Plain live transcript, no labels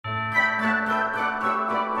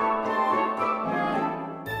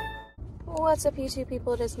What's up, YouTube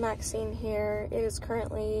people? It is Maxine here. It is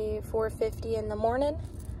currently 4:50 in the morning.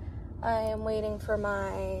 I am waiting for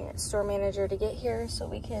my store manager to get here so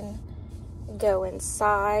we can go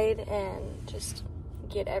inside and just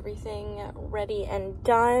get everything ready and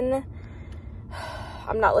done.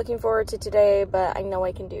 I'm not looking forward to today, but I know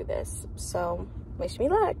I can do this, so wish me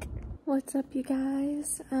luck. What's up, you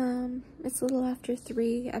guys? It's a little after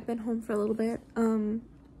 3. I've been home for a little bit.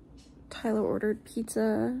 Tyler ordered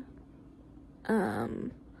pizza.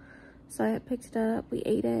 So I picked it up, we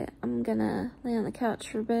ate it. I'm gonna lay on the couch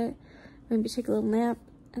for a bit, maybe take a little nap,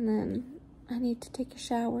 and then I need to take a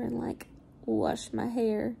shower and like wash my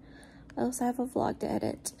hair. I also have a vlog to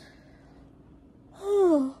edit.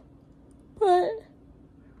 But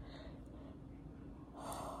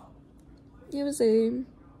it was a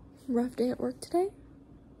rough day at work today.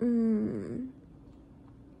 And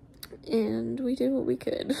we did what we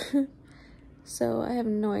could. So I have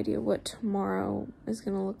no idea what tomorrow is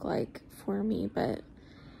gonna look like for me, but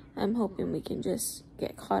I'm hoping we can just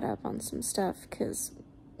get caught up on some stuff, because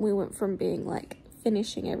we went from being like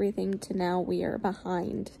finishing everything to now we are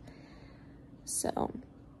behind. So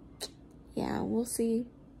yeah, we'll see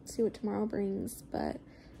what tomorrow brings, but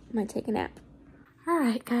I might take a nap. All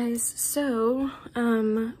right, guys, so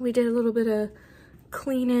we did a little bit of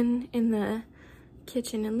cleaning in the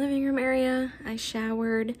kitchen and living room area. I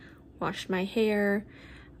showered, washed my hair.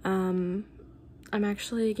 I'm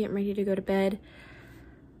actually getting ready to go to bed.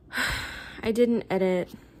 I didn't edit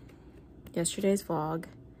yesterday's vlog.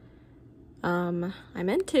 I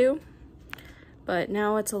meant to, but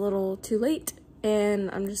now it's a little too late and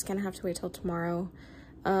I'm just gonna have to wait till tomorrow.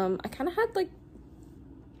 I kind of had like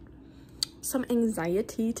some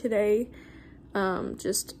anxiety today,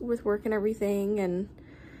 just with work and everything, and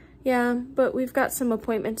yeah, but we've got some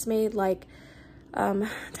appointments made, like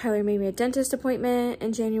Tyler made me a dentist appointment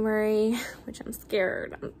in January, which I'm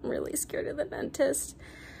scared. I'm really scared of the dentist.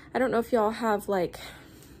 I don't know if y'all have like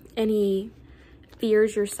any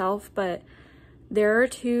fears yourself, but there are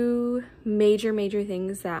two major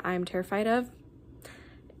things that I'm terrified of.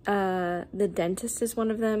 The dentist is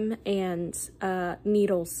one of them, and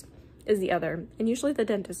needles is the other. And usually the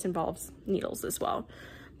dentist involves needles as well.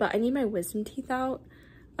 But I need my wisdom teeth out.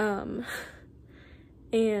 And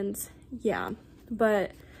yeah.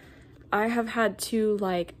 But I have had to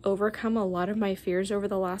like overcome a lot of my fears over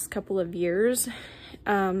the last couple of years.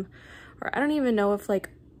 Or I don't even know if like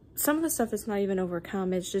some of the stuff is not even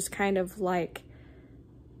overcome. It's just kind of like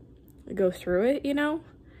go through it, you know?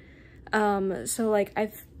 So like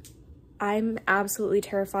I'm absolutely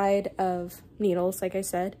terrified of needles, like I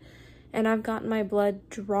said, and I've gotten my blood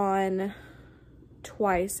drawn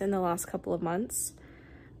twice in the last couple of months.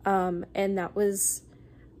 And that was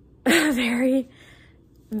very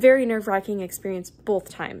nerve-wracking experience both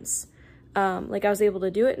times. Like I was able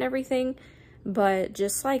to do it and everything, but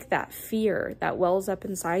just like that fear that wells up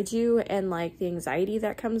inside you and like the anxiety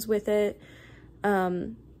that comes with it.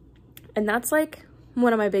 And that's like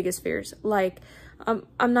one of my biggest fears. Like,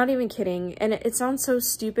 I'm not even kidding. And it sounds so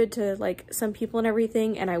stupid to like some people and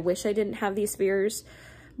everything, and I wish I didn't have these fears,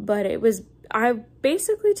 but I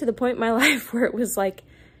basically to the point in my life where it was like,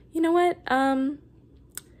 you know what?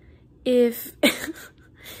 If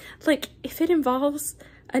like if it involves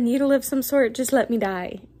a needle of some sort, just let me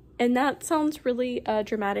die. And that sounds really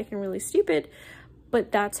dramatic and really stupid,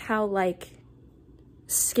 but that's how like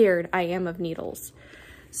scared I am of needles.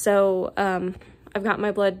 So I've got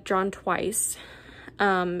my blood drawn twice,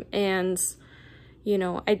 and you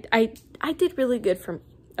know, I did really good for me.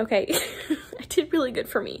 Okay. I did really good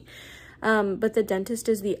for me. But the dentist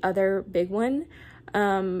is the other big one.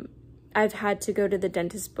 I've had to go to the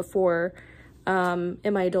dentist before in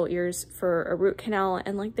my adult years for a root canal,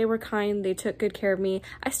 and like they were kind, they took good care of me.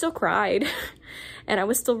 I still cried and I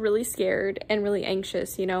was still really scared and really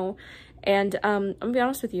anxious, you know. And I'm gonna be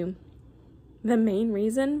honest with you, the main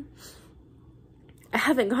reason I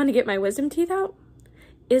haven't gone to get my wisdom teeth out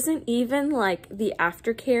isn't even like the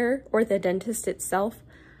aftercare or the dentist itself.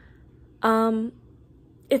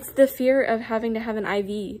 It's the fear of having to have an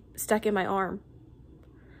IV stuck in my arm.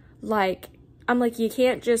 Like, I'm like, you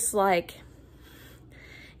can't just like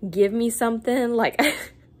give me something like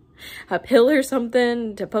a pill or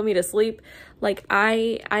something to put me to sleep. Like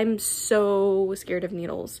I'm so scared of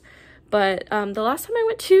needles. But the last time I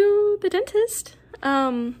went to the dentist,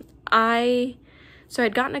 so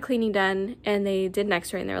I'd gotten a cleaning done and they did an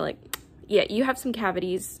x-ray and they were like, yeah, you have some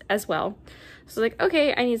cavities as well. So like,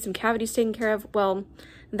 okay, I need some cavities taken care of. Well,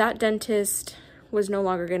 that dentist was no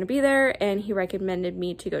longer going to be there, and he recommended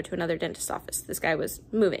me to go to another dentist's office. This guy was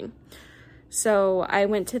moving. So I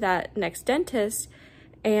went to that next dentist,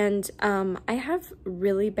 And I have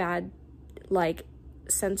really bad like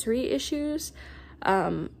sensory issues,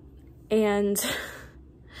 and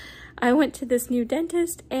I went to this new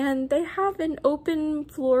dentist and they have an open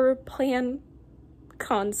floor plan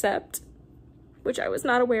concept, which I was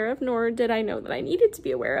not aware of, nor did I know that I needed to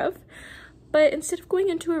be aware of. But instead of going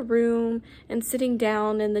into a room and sitting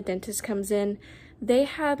down and the dentist comes in, they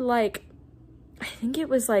had like, I think it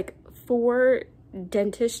was like 4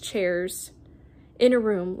 dentist chairs in a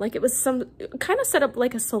room. Like it was some kind of set up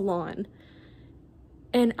like a salon.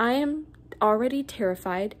 And I am already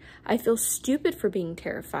terrified. I feel stupid for being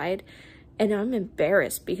terrified. And I'm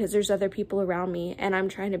embarrassed because there's other people around me and I'm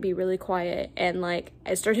trying to be really quiet. And like,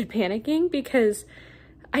 I started panicking because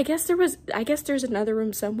I guess there's another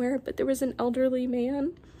room somewhere, but there was an elderly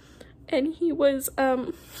man and he was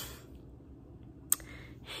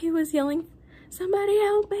yelling, "Somebody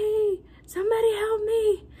help me, somebody help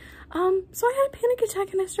me." So I had a panic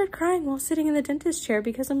attack and I started crying while sitting in the dentist chair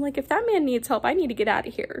because I'm like, if that man needs help, I need to get out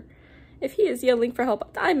of here. If he is yelling for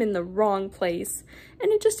help, I'm in the wrong place.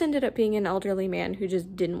 And it just ended up being an elderly man who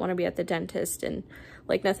just didn't want to be at the dentist, and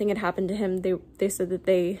like nothing had happened to him. They said that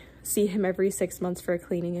they see him every 6 months for a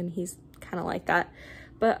cleaning and he's kind of like that.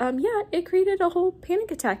 But yeah, it created a whole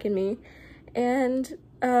panic attack in me. And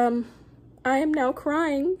I am now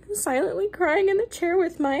crying, silently crying in the chair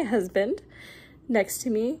with my husband next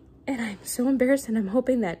to me. And I'm so embarrassed, and I'm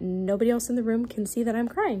hoping that nobody else in the room can see that I'm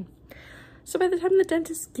crying. So by the time the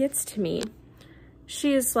dentist gets to me,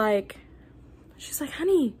 she's like,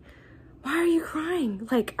 "Honey, why are you crying?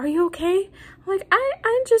 Like, are you okay?" I'm like,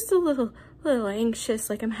 I'm just a little anxious,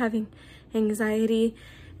 like I'm having anxiety.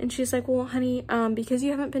 And she's like, "Well, honey, because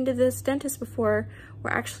you haven't been to this dentist before,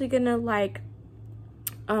 we're actually gonna like,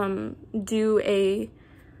 do a,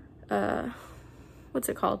 what's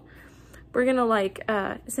it called? We're gonna like,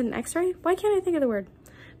 is it an x-ray? Why can't I think of the word?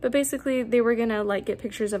 But basically they were gonna like get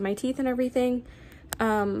pictures of my teeth and everything,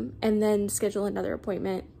 and then schedule another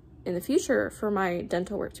appointment in the future for my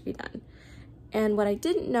dental work to be done." And what I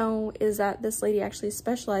didn't know is that this lady actually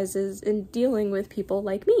specializes in dealing with people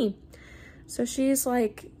like me. So she's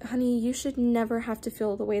like, "Honey, you should never have to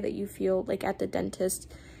feel the way that you feel like at the dentist."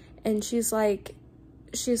 And she's like,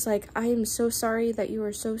 "I am so sorry that you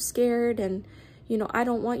are so scared, and you know, I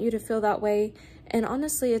don't want you to feel that way. And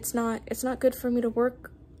honestly, it's not good for me to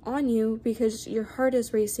work on you because your heart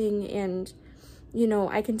is racing, and you know,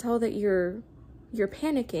 I can tell that you're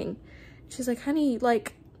panicking." She's like, "Honey,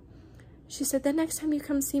 like," she said, "the next time you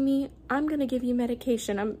come see me, I'm gonna give you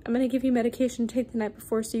medication. I'm gonna give you medication to take the night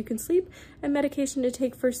before so you can sleep, and medication to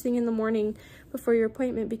take first thing in the morning before your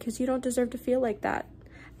appointment, because you don't deserve to feel like that."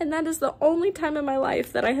 And that is the only time in my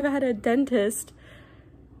life that I have had a dentist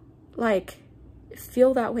like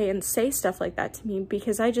feel that way and say stuff like that to me,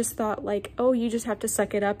 because I just thought like, oh, you just have to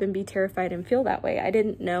suck it up and be terrified and feel that way. I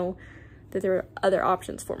didn't know that there were other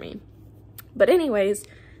options for me. But anyways,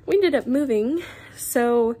 we ended up moving,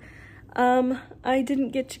 so I didn't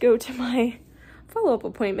get to go to my follow-up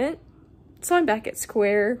appointment. So I'm back at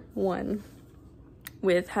square one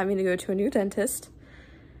with having to go to a new dentist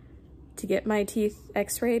to get my teeth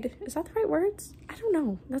x-rayed. Is that the right words? I don't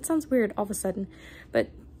know. That sounds weird all of a sudden. But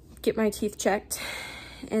get my teeth checked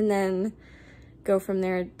and then go from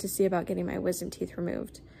there to see about getting my wisdom teeth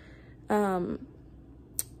removed.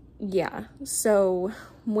 Yeah, so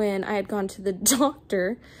when I had gone to the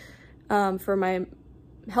doctor for my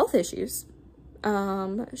health issues,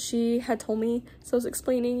 she had told me, so I was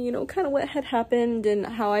explaining, you know, kind of what had happened and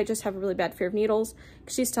how I just have a really bad fear of needles.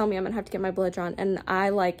 She's telling me I'm gonna have to get my blood drawn, and I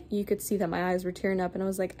like, you could see that my eyes were tearing up, and I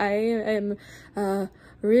was like, I am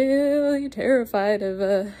really terrified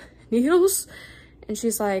of needles. And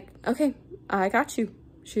she's like, "Okay, I got you."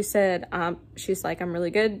 She said, she's like, "I'm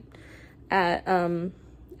really good at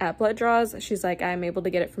blood draws." She's like, "I'm able to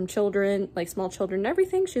get it from children, like small children and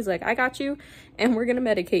everything." She's like, "I got you, and we're gonna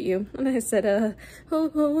medicate you." And I said,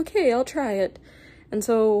 oh, okay, I'll try it. And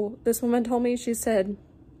so this woman told me, she said,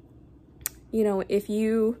 you know,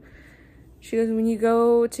 she goes, when you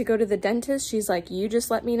go to the dentist, she's like, "You just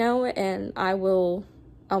let me know and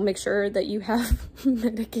I'll make sure that you have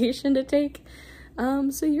medication to take,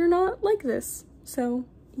 so you're not like this." So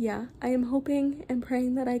yeah, I am hoping and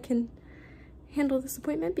praying that I can handle this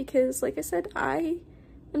appointment, because like I said, I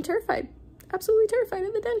am terrified, absolutely terrified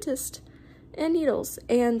of the dentist and needles.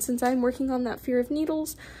 And since I'm working on that fear of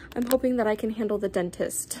needles, I'm hoping that I can handle the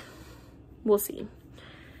dentist. We'll see.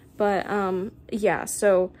 But yeah,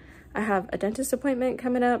 so I have a dentist appointment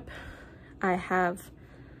coming up. I have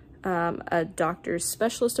a doctor's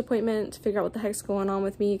specialist appointment to figure out what the heck's going on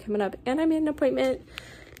with me coming up, and I made an appointment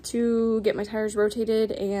to get my tires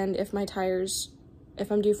rotated, and if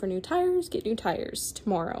if I'm due for new tires, get new tires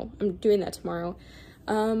tomorrow. I'm doing that tomorrow.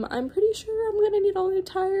 I'm pretty sure I'm gonna need all new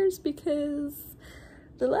tires because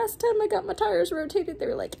the last time I got my tires rotated, they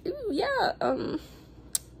were like, ooh, yeah,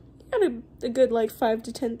 got a good like 5,000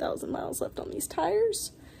 to 10,000 miles left on these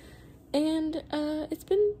tires. And it's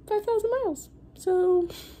been 5,000 miles. So,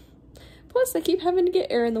 plus I keep having to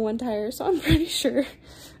get air in the one tire, so I'm pretty sure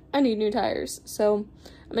I need new tires. So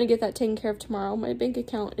I'm gonna get that taken care of tomorrow. My bank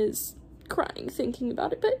account is crying thinking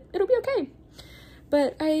about it, but it'll be okay.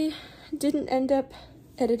 But I didn't end up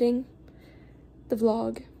editing the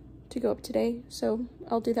vlog to go up today, so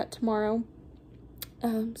I'll do that tomorrow.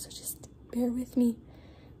 So just bear with me.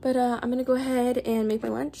 But I'm gonna go ahead and make my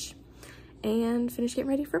lunch and finish getting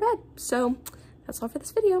ready for bed. So that's all for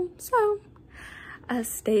this video. So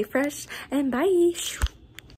stay fresh and bye.